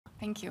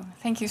Thank you.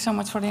 Thank you so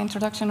much for the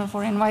introduction and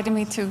for inviting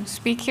me to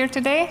speak here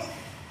today.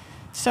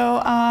 So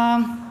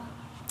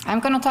I'm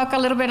going to talk a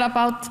little bit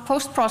about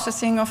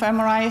post-processing of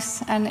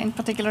MRIs, and in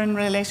particular in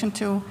relation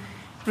to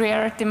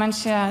rare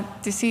dementia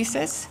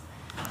diseases.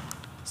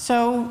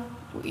 So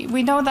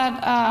we know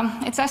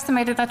that it's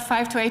estimated that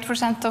 5 to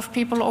 8% of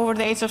people over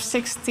the age of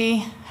 60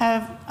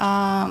 have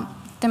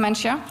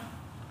dementia.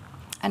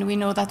 And we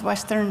know that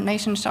Western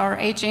nations are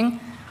aging.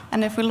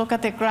 And if we look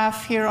at the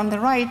graph here on the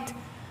right,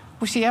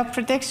 we see a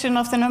prediction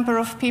of the number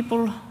of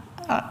people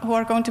who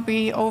are going to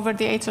be over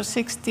the age of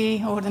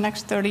 60 over the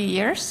next 30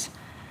 years.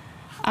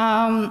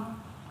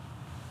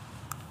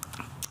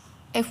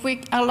 If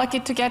we are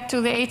lucky to get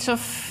to the age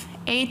of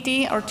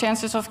 80, our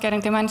chances of getting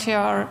dementia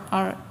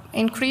are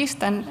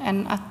increased,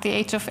 and at the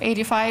age of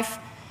 85,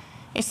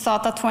 it's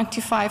thought that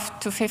 25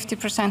 to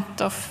 50%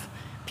 of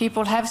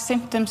people have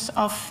symptoms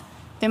of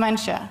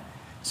dementia.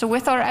 So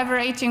with our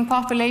ever-aging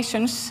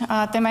populations,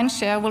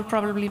 dementia will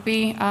probably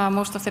be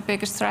most of the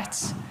biggest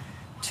threats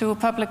to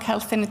public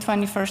health in the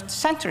 21st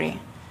century.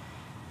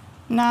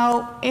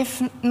 Now,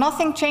 if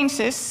nothing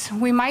changes,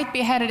 we might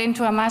be headed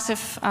into a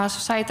massive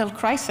societal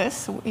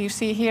crisis. You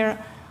see here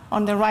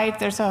on the right,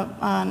 there's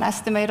an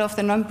estimate of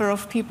the number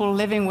of people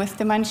living with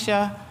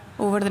dementia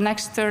over the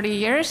next 30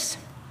 years.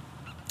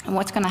 And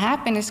what's going to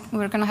happen is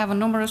we're going to have a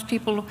number of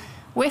people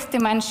with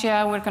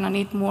dementia. We're going to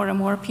need more and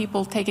more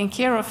people taking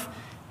care of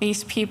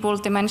these people.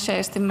 Dementia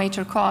is the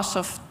major cause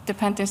of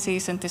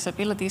dependencies and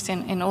disabilities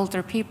in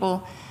older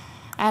people.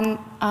 And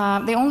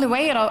the only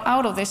way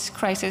out of this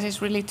crisis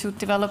is really to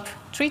develop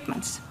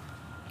treatments.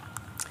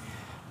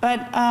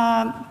 But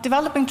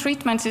developing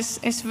treatments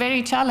is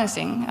very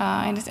challenging,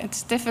 and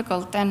it's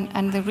difficult.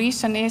 And the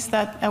reason is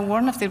that,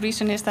 one of the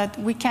reasons is that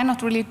we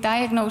cannot really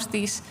diagnose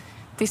these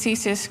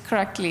diseases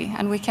correctly,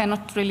 and we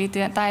cannot really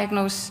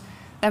diagnose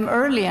them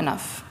early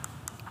enough.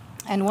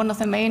 And one of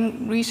the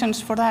main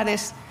reasons for that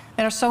is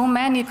there are so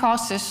many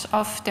causes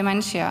of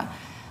dementia,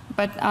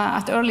 but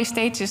at early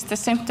stages, the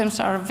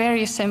symptoms are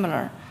very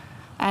similar.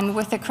 And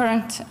with the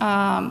current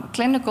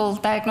clinical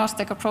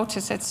diagnostic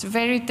approaches, it's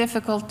very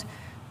difficult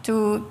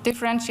to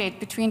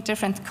differentiate between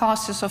different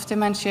causes of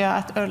dementia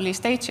at early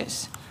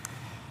stages.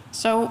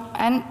 So,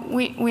 and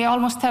we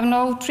almost have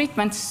no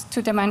treatments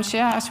to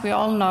dementia, as we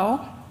all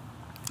know.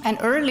 And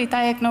early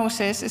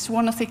diagnosis is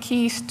one of the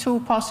keys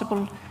to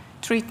possible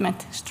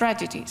treatment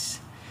strategies.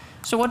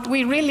 So what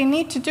we really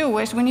need to do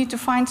is we need to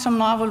find some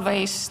novel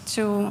ways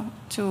to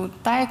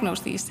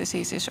diagnose these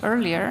diseases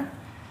earlier,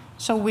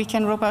 so we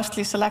can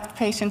robustly select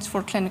patients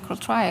for clinical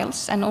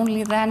trials, and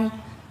only then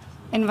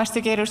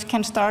investigators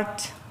can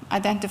start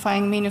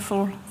identifying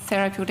meaningful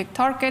therapeutic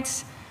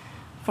targets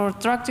for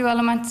drug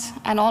development,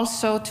 and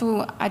also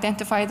to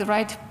identify the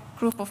right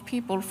group of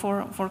people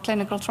for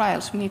clinical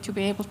trials. We need to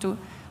be able to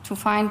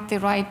find the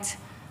right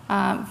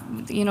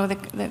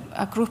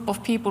a group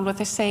of people with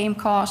the same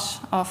cause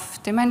of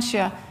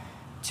dementia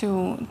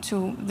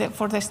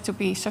for this to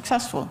be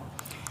successful.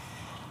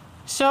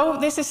 So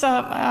this is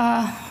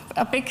a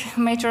big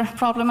major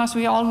problem, as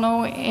we all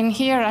know in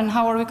here, and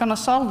how are we going to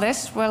solve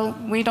this? Well,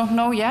 we don't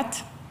know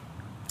yet,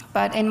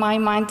 but in my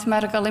mind,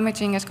 medical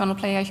imaging is going to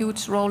play a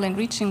huge role in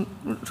reaching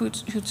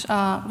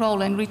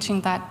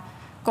that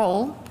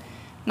goal.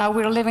 Now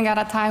we're living at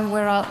a time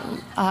where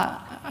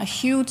a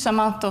huge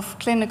amount of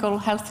clinical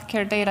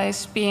healthcare data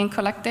is being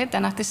collected,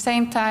 and at the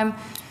same time,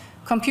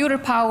 computer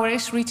power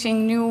is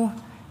reaching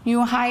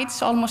new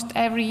heights almost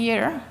every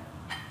year.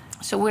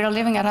 So we are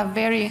living at a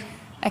very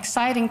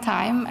exciting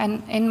time,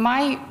 and in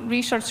my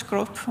research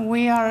group,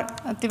 we are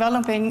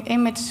developing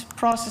image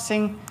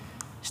processing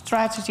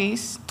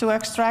strategies to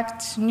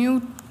extract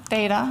new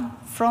data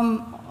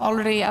from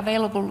already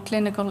available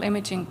clinical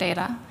imaging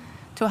data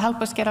to help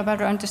us get a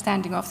better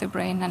understanding of the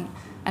brain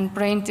and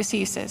brain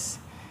diseases.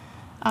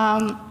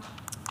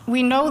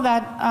 We know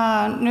that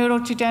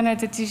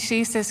neurodegenerative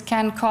diseases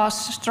can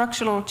cause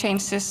structural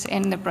changes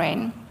in the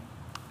brain.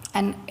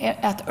 And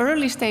at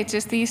early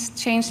stages, these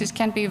changes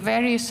can be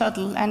very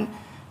subtle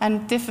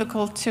and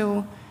difficult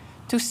to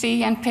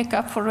see and pick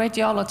up for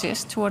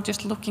radiologists who are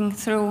just looking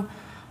through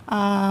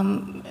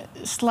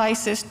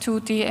slices,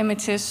 2D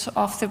images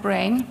of the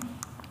brain.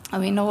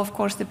 And we know, of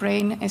course, the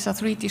brain is a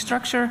 3D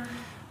structure,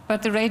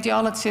 but the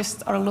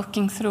radiologists are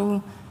looking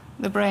through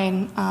the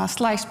brain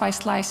slice by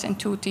slice in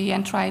 2D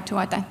and try to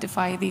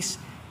identify these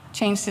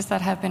changes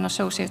that have been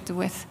associated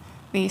with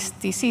these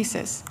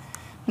diseases.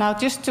 Now,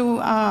 just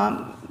to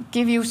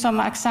give you some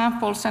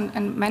examples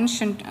and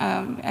mention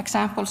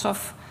examples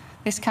of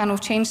this kind of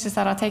changes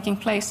that are taking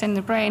place in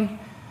the brain,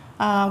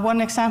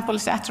 one example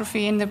is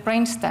atrophy in the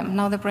brainstem.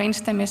 Now, the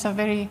brainstem is a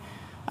very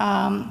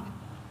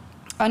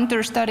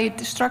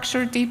understudied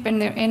structure deep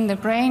in the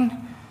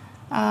brain.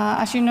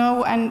 As you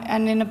know,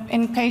 and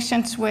in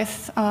patients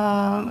with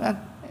a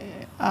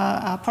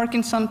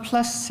Parkinson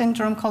plus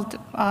syndrome called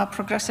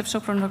progressive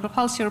supranuclear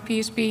palsy, or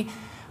PSP,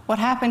 what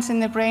happens in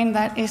the brain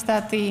is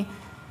that the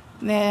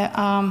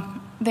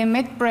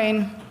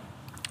midbrain,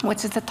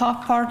 which is the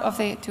top part of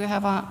the, do you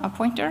have a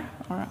pointer?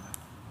 Or,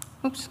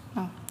 oops,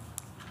 no,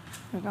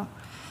 here we go.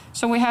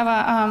 So we have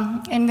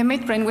in the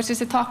midbrain, which is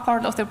the top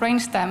part of the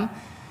brainstem,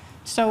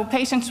 so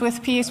patients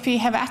with PSP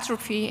have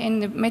atrophy in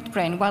the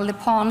midbrain, while the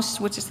pons,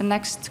 which is the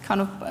next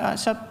kind of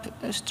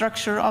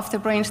substructure of the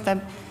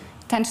brainstem,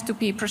 tends to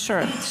be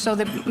preserved. So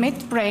the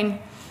midbrain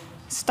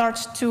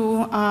starts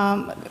to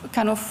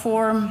kind of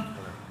form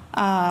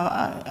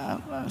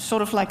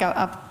sort of like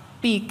a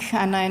beak,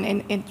 and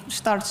then it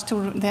starts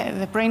to,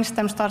 the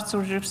brainstem starts to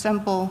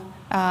resemble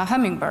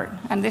hummingbird.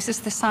 And this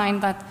is the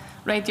sign that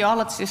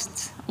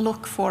radiologists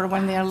look for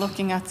when they are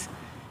looking at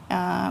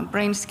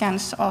brain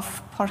scans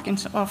of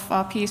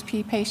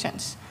PSP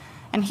patients.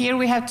 And here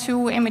we have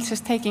two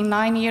images taken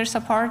 9 years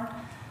apart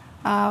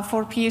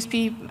for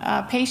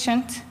PSP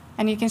patient,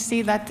 and you can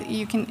see that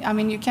you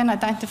can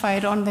identify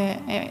it on the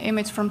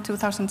image from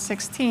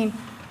 2016,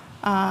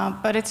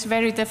 but it's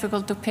very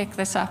difficult to pick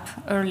this up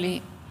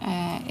early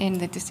in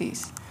the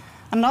disease.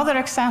 Another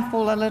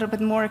example, a little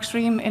bit more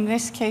extreme in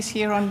this case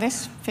here on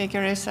this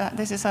figure, is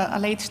this is a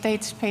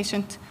late-stage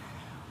patient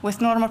with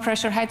normal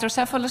pressure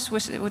hydrocephalus,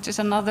 which is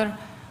another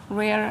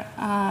rare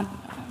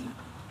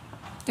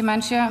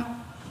dementia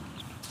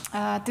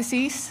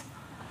disease.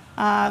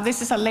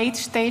 This is a late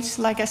stage,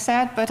 like I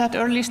said, but at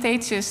early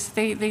stages,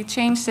 the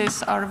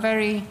changes are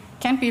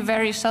can be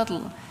very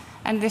subtle.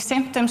 And the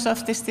symptoms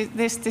of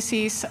this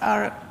disease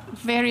are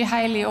very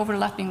highly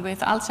overlapping with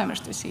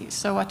Alzheimer's disease.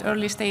 So at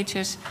early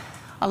stages,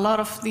 a lot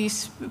of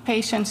these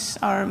patients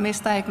are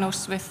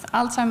misdiagnosed with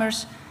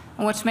Alzheimer's.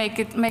 And what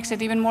makes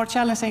it even more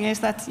challenging is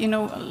that,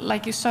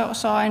 like you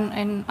saw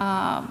in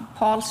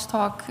Paul's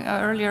talk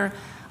earlier,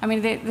 I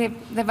mean,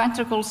 the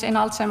ventricles in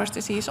Alzheimer's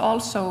disease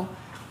also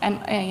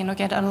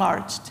get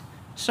enlarged.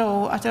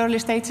 So at early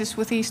stages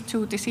with these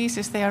two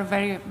diseases, they are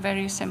very,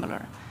 very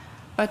similar.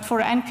 But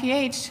for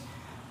NPH,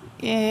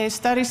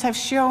 studies have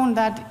shown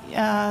that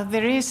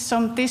there is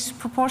some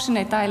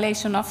disproportionate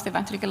dilation of the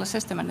ventricular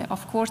system. And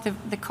of course,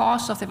 the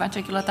cause of the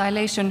ventricular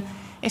dilation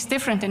is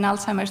different in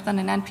Alzheimer's than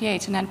in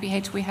NPH. In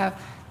NPH, we have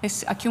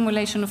this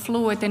accumulation of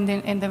fluid in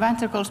the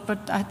ventricles, but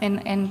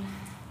in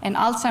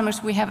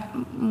Alzheimer's, we have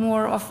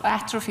more of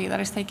atrophy that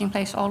is taking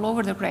place all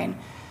over the brain.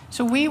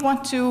 So we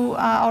want to,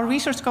 our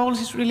research goal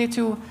is really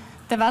to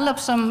develop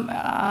some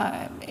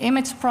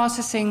image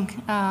processing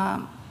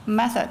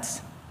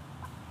methods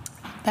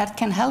that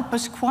can help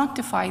us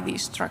quantify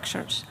these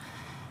structures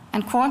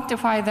and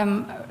quantify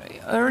them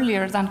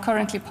earlier than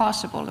currently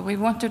possible. We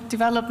want to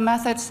develop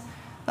methods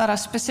that are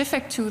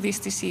specific to these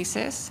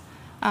diseases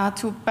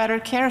to better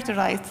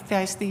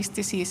characterize these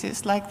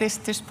diseases, like this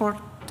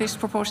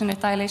disproportionate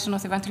dilation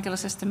of the ventricular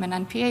system in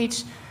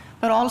NPH,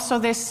 but also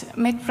this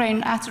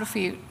midbrain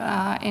atrophy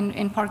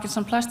in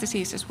Parkinson plus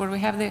diseases, where we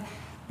have the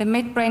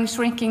midbrain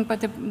shrinking,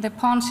 but the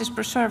pons is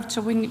preserved.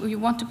 So we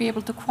want to be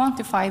able to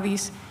quantify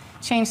these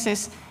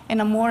changes in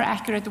a more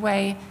accurate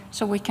way,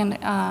 so we can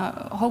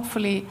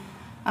hopefully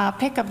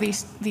pick up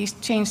these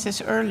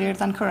changes earlier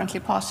than currently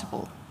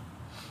possible.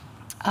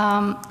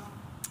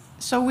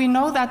 So we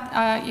know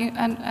that,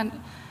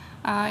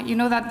 you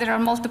know that there are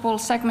multiple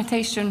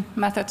segmentation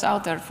methods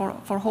out there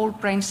for whole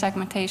brain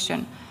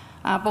segmentation,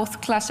 both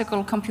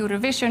classical computer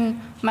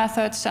vision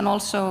methods and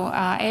also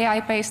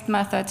AI-based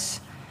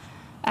methods.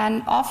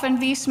 And often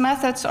these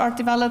methods are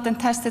developed and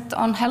tested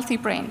on healthy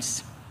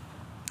brains,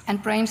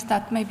 and brains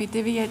that maybe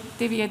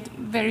deviate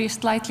very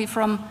slightly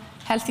from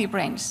healthy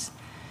brains.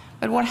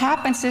 But what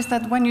happens is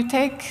that when you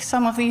take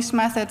some of these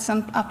methods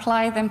and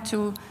apply them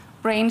to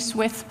brains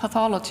with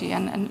pathology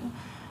and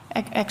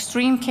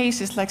extreme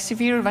cases like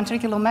severe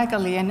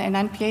ventriculomegaly in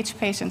NPH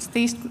patients,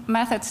 these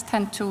methods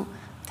tend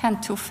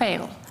to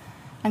fail.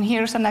 And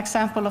here's an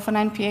example of an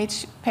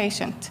NPH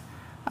patient.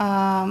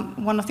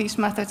 One of these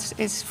methods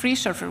is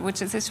FreeSurfer,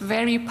 which is this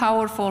very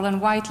powerful and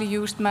widely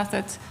used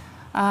method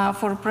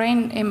for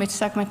brain image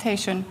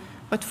segmentation.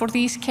 But for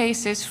these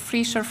cases,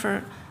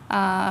 FreeSurfer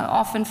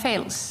often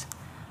fails.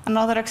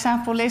 Another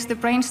example is the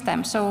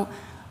brainstem. So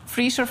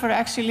FreeSurfer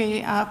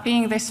actually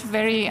being this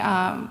very,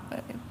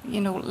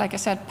 like I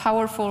said,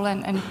 powerful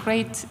and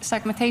great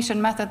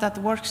segmentation method that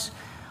works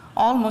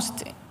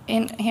almost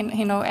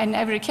in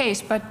every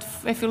case. But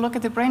if you look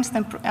at the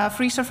brainstem,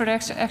 FreeSurfer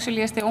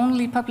actually is the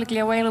only publicly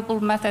available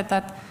method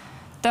that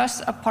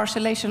does a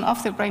parcellation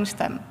of the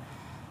brainstem.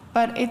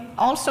 But it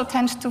also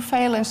tends to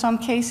fail in some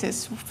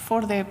cases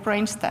for the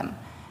brainstem.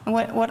 And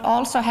what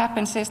also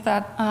happens is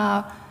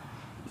that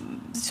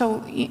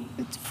so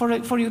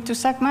for you to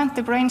segment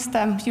the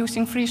brainstem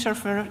using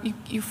FreeSurfer,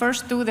 you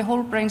first do the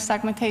whole brain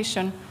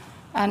segmentation,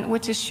 and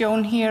which is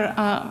shown here,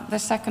 the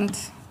second,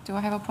 do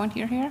I have a point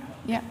here?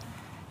 Yeah.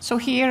 So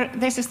here,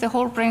 this is the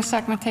whole brain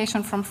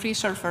segmentation from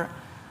FreeSurfer,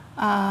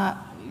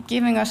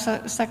 giving us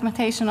a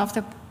segmentation of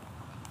the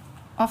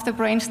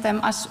brainstem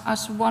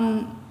as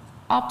one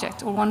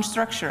object or one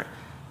structure.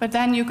 But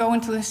then you go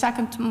into the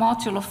second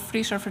module of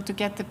FreeSurfer to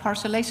get the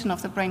parcellation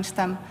of the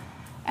brainstem,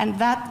 and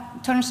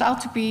that turns out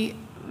to be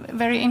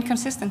very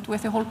inconsistent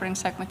with the whole brain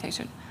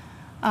segmentation.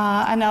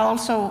 And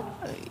also,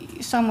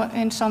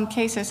 in some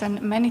cases,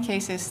 and many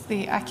cases,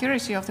 the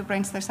accuracy of the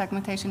brainstem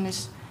segmentation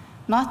is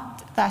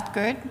not that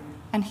good.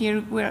 And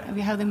here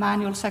we have the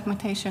manual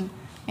segmentation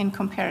in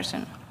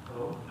comparison.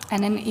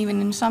 And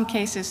even in some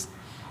cases,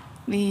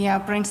 the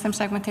brainstem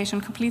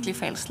segmentation completely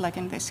fails, like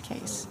in this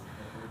case.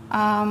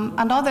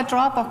 Another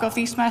drawback of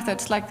these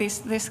methods, like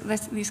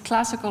these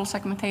classical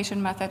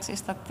segmentation methods,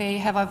 is that they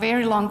have a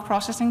very long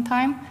processing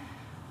time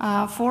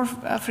for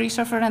free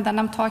software, and then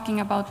I'm talking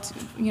about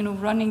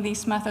running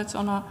these methods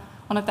on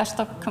a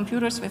desktop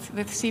computers with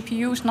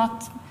CPUs,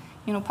 not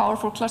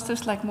powerful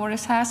clusters like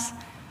Morris has.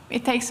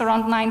 It takes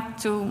around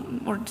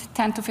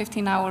 10 to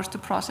 15 hours to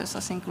process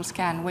a single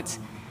scan, which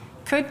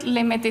could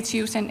limit its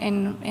use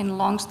in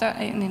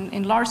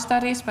large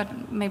studies,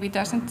 but maybe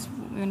doesn't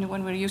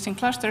when we're using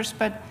clusters,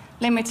 but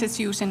limits its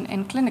use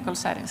in clinical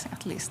settings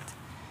at least.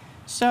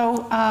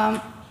 So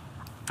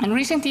in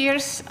recent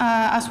years,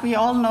 as we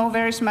all know,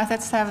 various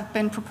methods have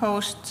been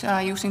proposed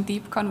using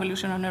deep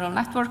convolutional neural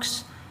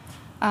networks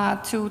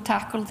to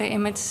tackle the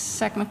image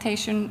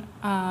segmentation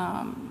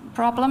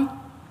problem.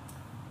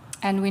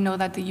 And we know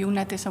that the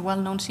UNet is a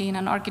well-known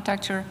CNN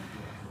architecture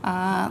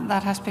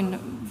that has been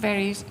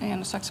very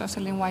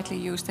successfully and widely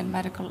used in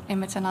medical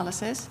image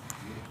analysis.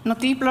 Now,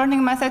 deep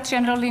learning methods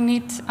generally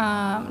need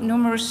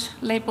numerous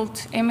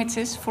labeled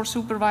images for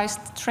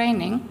supervised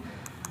training.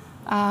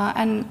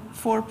 And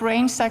for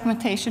brain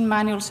segmentation,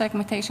 manual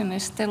segmentation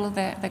is still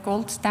the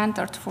gold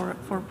standard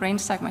for brain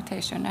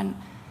segmentation. And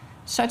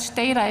such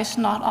data is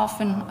not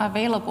often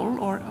available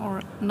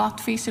or not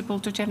feasible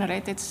to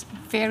generate. It's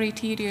very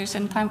tedious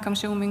and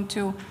time-consuming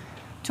to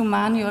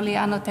manually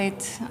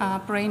annotate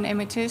brain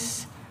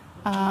images,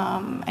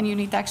 and you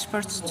need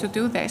experts to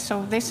do this.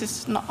 So this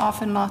is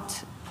often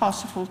not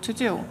possible to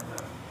do.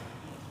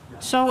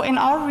 So in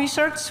our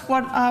research,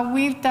 what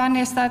we've done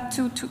is that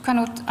to kind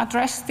of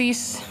address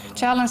these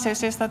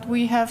challenges is that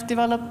we have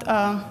developed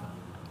a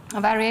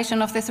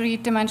variation of the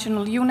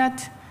three-dimensional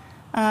UNet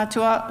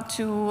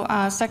to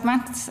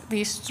segment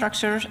these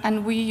structures,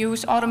 and we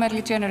use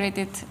automatically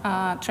generated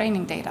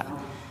training data.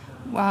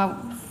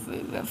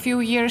 A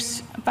few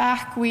years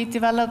back, we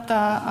developed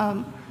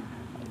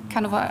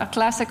kind of a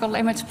classical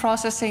image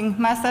processing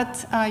method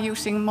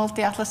using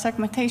multi-atlas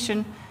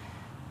segmentation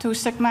to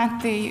segment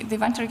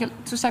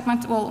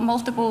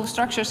multiple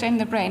structures in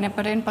the brain,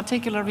 but in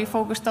particular, we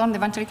focused on the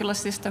ventricular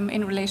system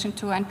in relation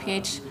to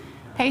NPH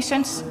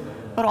patients,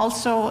 but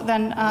also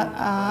then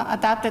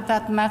adapted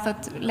that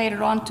method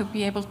later on to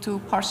be able to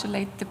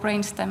parcellate the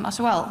brainstem as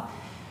well.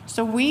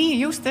 So we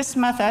use this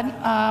method,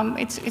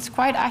 it's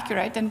quite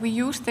accurate, and we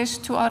use this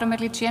to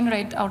automatically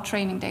generate our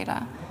training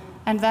data.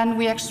 And then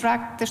we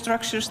extract the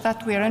structures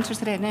that we are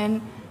interested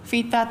in,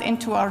 feed that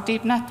into our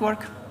deep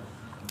network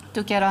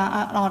to get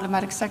an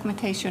automatic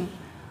segmentation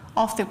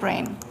of the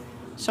brain.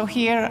 So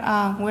here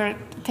we're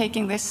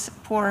taking this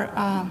poor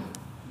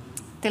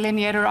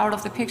delineator out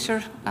of the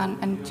picture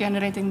and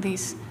generating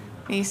these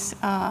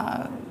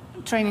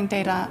training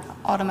data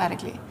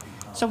automatically.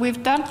 So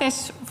we've done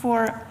this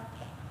for,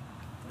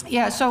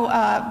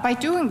 by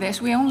doing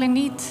this, we only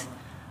need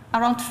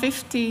around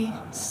 50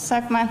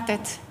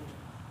 segmented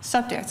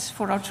subjects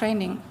for our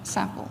training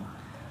sample.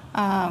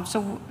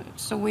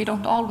 So we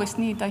don't always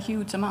need a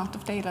huge amount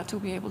of data to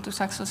be able to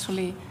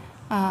successfully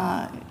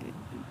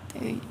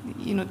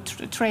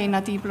train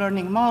a deep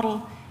learning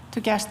model to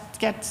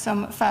get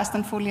some fast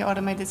and fully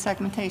automated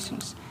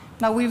segmentations.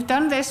 Now, we've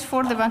done this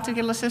for the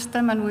ventricular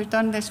system, and we've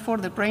done this for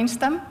the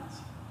brainstem,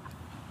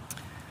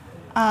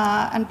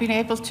 and been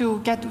able to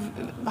get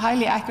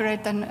highly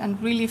accurate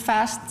and really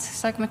fast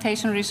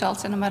segmentation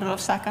results in a matter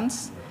of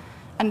seconds.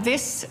 And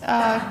this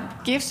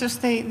gives us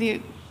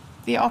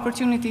the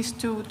opportunities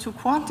to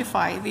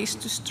quantify these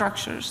two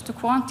structures, to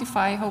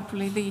quantify,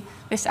 hopefully,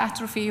 this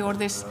atrophy or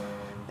this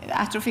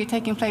atrophy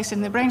taking place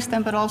in the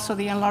brainstem, but also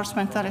the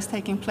enlargement that is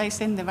taking place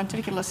in the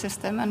ventricular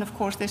system. And of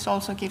course, this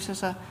also gives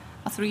us a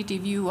 3D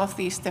view of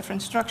these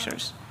different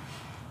structures.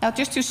 Now,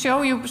 just to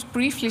show you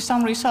briefly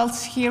some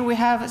results, here we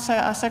have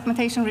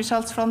segmentation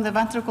results from the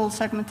ventricle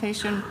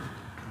segmentation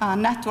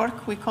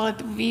network. We call it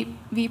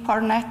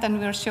VPARNet,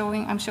 and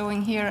I'm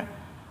showing here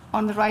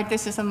on the right,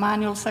 this is a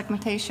manual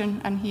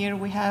segmentation, and here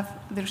we have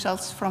the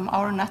results from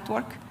our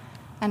network,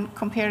 and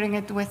comparing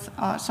it with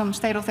some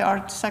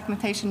state-of-the-art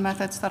segmentation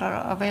methods that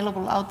are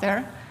available out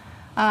there.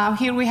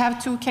 Here we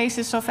have two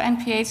cases of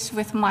NPH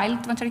with mild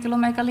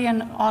ventriculomegaly,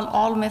 and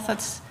all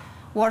methods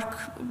work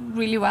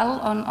really well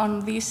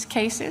on these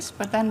cases.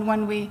 But then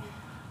when we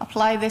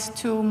apply this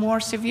to more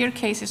severe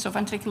cases of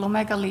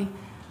ventriculomegaly,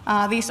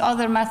 these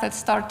other methods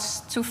start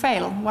to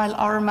fail, while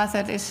our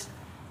method is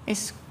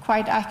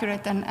quite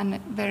accurate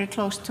and very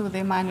close to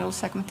the manual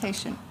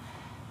segmentation.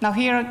 Now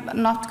here,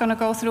 I'm not going to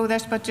go through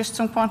this, but just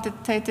some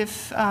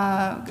quantitative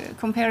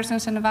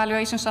comparisons and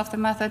evaluations of the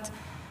method,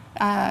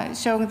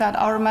 showing that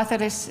our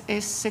method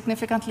is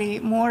significantly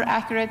more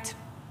accurate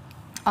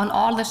on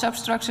all the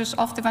substructures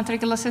of the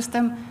ventricular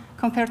system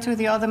compared to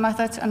the other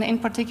methods, and in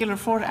particular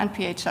for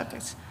NPH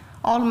subjects.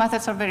 All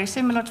methods are very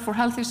similar for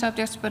healthy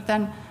subjects, but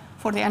then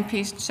for the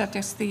NPH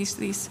subjects,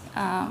 these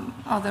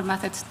other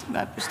methods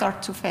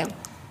start to fail.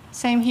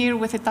 Same here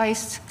with the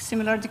DICE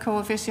similarity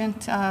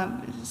coefficient,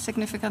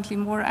 significantly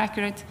more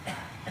accurate.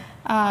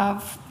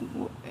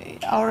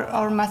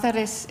 our method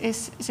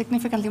is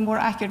significantly more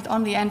accurate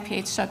on the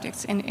NPH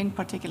subjects in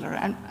particular,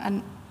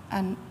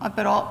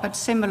 but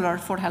similar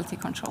for healthy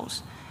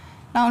controls.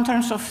 Now, in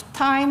terms of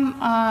time,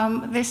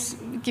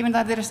 given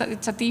that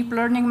it's a deep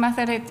learning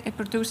method, it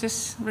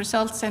produces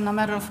results in a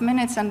matter of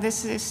minutes, and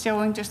this is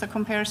showing just a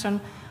comparison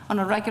on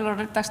a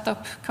regular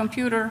desktop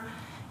computer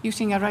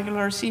using a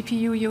regular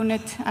CPU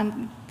unit,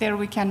 and there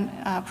we can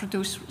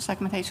produce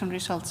segmentation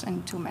results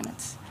in 2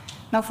 minutes.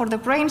 Now, for the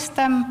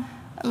brainstem,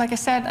 like I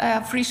said,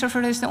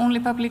 FreeSurfer is the only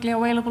publicly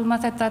available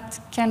method that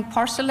can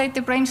parcellate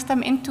the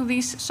brainstem into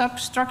these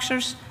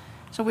substructures.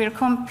 So we're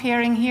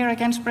comparing here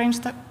against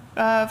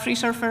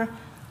FreeSurfer.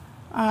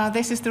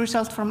 This is the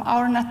result from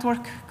our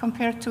network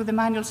compared to the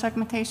manual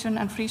segmentation,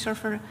 and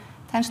FreeSurfer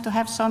tends to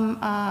have some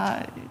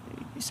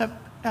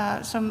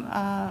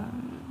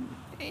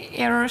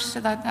errors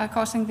that are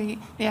causing the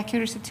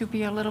accuracy to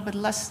be a little bit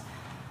less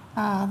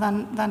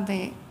than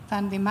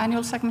the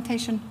manual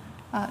segmentation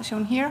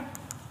shown here.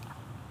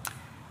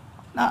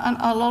 And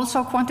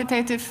also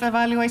quantitative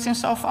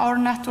evaluations of our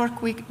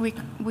network.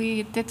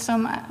 We did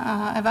some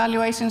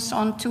evaluations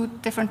on 2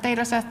 different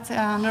data sets,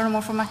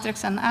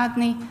 neuromorphometrics and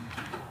ADNI,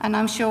 and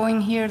I'm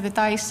showing here the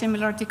dice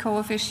similarity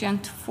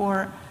coefficient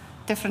for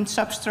different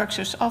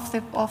substructures of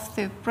the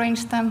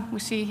brainstem. We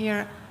see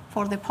here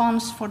for the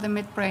pons, for the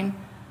midbrain,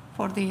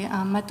 for the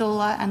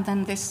medulla, and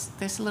then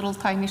this little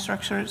tiny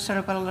structure,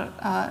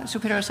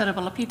 superior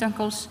cerebellar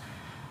peduncles.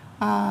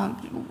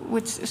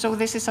 So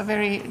this is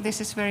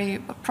very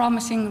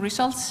promising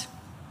results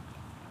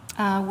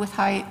with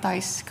high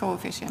dice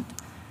coefficient.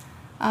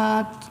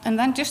 And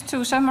then just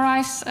to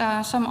summarize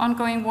some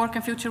ongoing work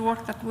and future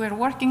work that we're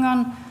working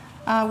on,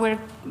 we're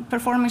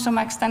performing some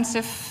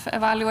extensive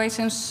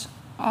evaluations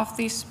of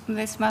these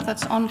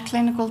methods on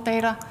clinical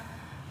data.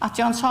 At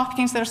Johns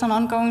Hopkins, there's an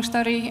ongoing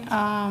study,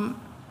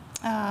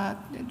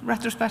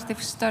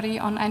 retrospective study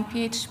on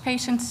NPH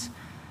patients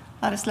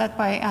that is led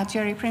by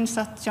Jerry Prince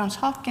at Johns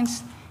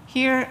Hopkins.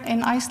 Here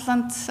in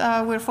Iceland,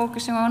 we're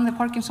focusing on the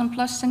Parkinson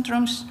Plus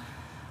syndromes,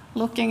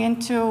 looking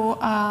into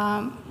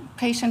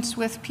patients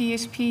with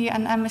PSP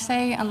and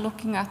MSA and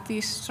looking at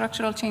these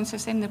structural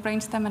changes in the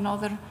brainstem and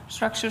other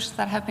structures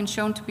that have been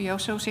shown to be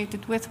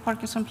associated with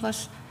Parkinson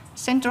Plus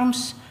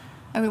syndromes.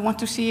 And we want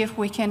to see if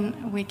we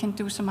can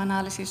do some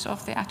analysis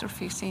of the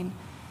atrophy seen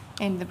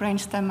in the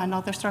brainstem and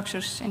other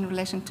structures in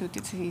relation to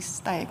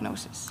disease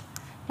diagnosis.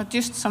 Not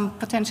just some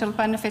potential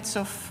benefits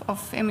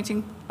of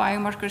imaging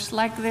biomarkers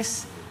like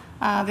this.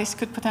 This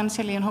could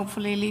potentially and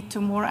hopefully lead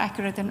to more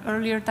accurate and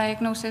earlier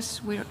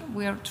diagnosis.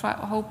 We are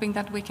hoping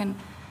that we can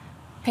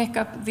pick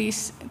up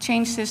these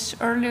changes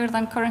earlier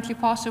than currently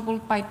possible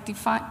by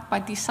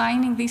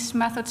designing these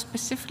methods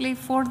specifically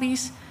for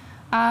these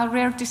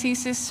rare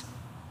diseases,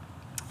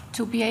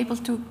 to be able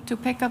to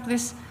pick up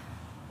this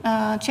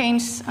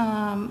change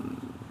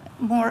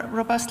more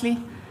robustly.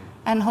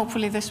 And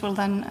hopefully this will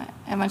then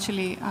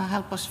eventually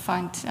help us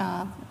find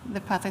the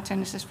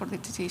pathogenesis for the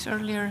disease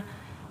earlier.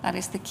 That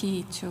is the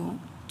key to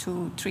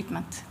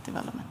treatment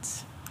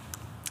developments.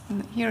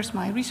 And here's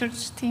my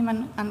research team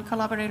and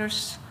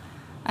collaborators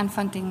and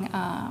funding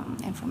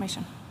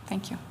information.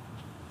 Thank you.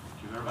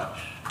 Thank you very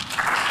much.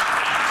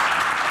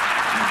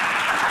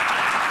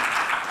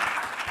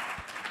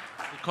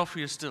 The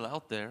coffee is still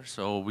out there,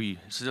 so we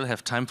still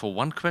have time for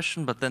one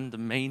question, but then the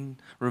main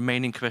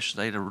remaining questions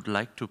I would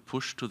like to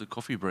push to the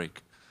coffee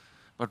break.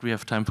 But we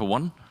have time for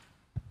one.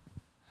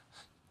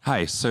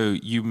 Hi, so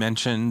you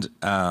mentioned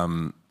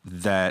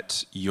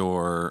that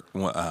your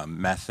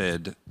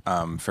method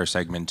for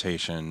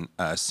segmentation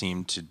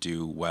seemed to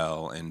do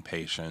well in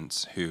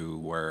patients who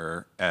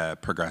were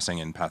progressing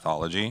in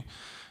pathology.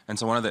 And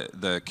so one of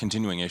the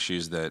continuing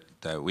issues that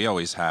we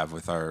always have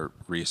with our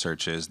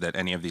research is that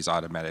any of these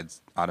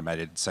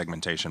automated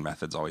segmentation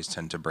methods always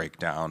tend to break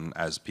down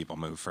as people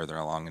move further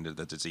along into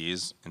the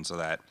disease. And so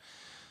that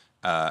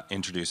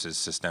introduces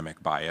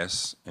systemic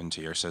bias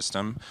into your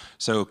system.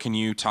 So can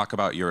you talk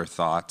about your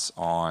thoughts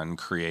on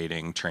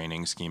creating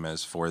training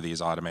schemas for these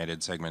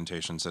automated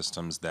segmentation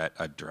systems that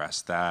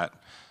address that,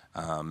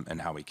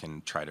 and how we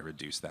can try to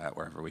reduce that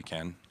wherever we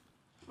can?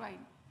 Right.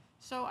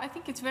 So I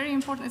think it's very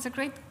important. It's a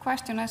great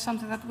question. It's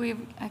something that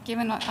we've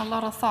given a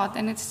lot of thought,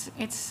 and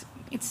it's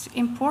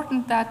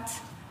important that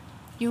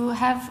you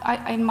have,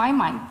 in my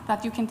mind,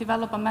 that you can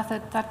develop a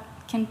method that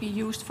can be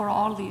used for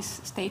all these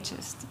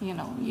stages. You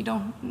know, you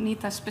don't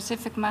need a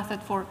specific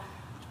method for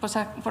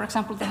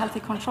example, the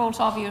healthy controls,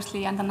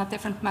 obviously, and then a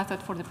different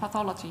method for the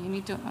pathology. You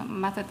need a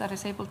method that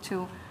is able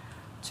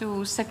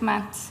to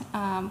segment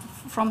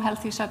from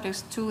healthy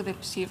subjects to the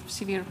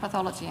severe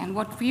pathology. And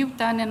what we've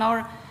done in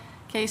our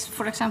case,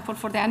 for example,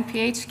 for the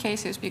NPH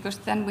cases, because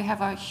then we have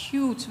a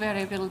huge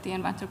variability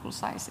in ventricle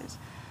sizes.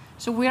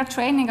 So we are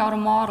training our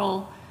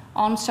model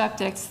on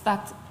subjects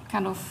that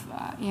kind of,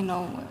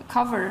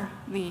 cover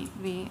the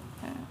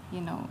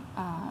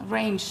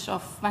range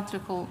of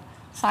ventricle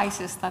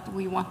sizes that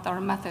we want our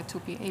method to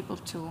be able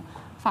to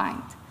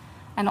find.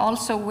 And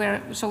also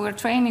we're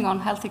training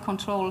on healthy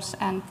controls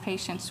and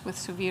patients with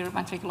severe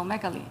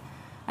ventriculomegaly.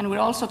 And we're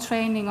also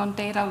training on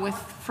data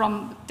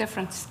from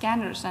different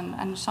scanners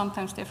and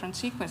sometimes different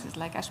sequences,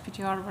 like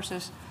SPGR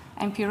versus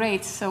MP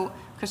rates. So,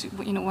 because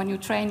when you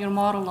train your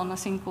model on a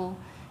single,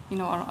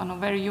 or on a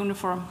very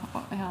uniform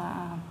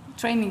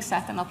training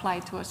set and apply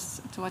it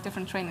to a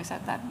different training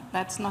set,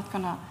 that's not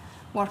going to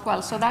work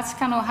well. So that's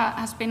kind of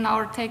has been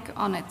our take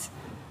on it,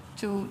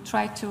 to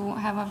try to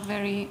have a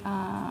very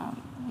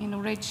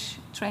rich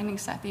training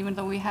set, even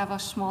though we have a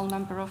small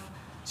number of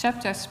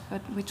subjects, but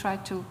we try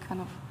to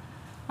kind of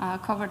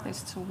cover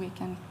this so we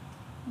can,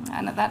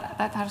 and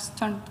that has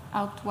turned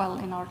out well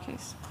in our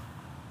case.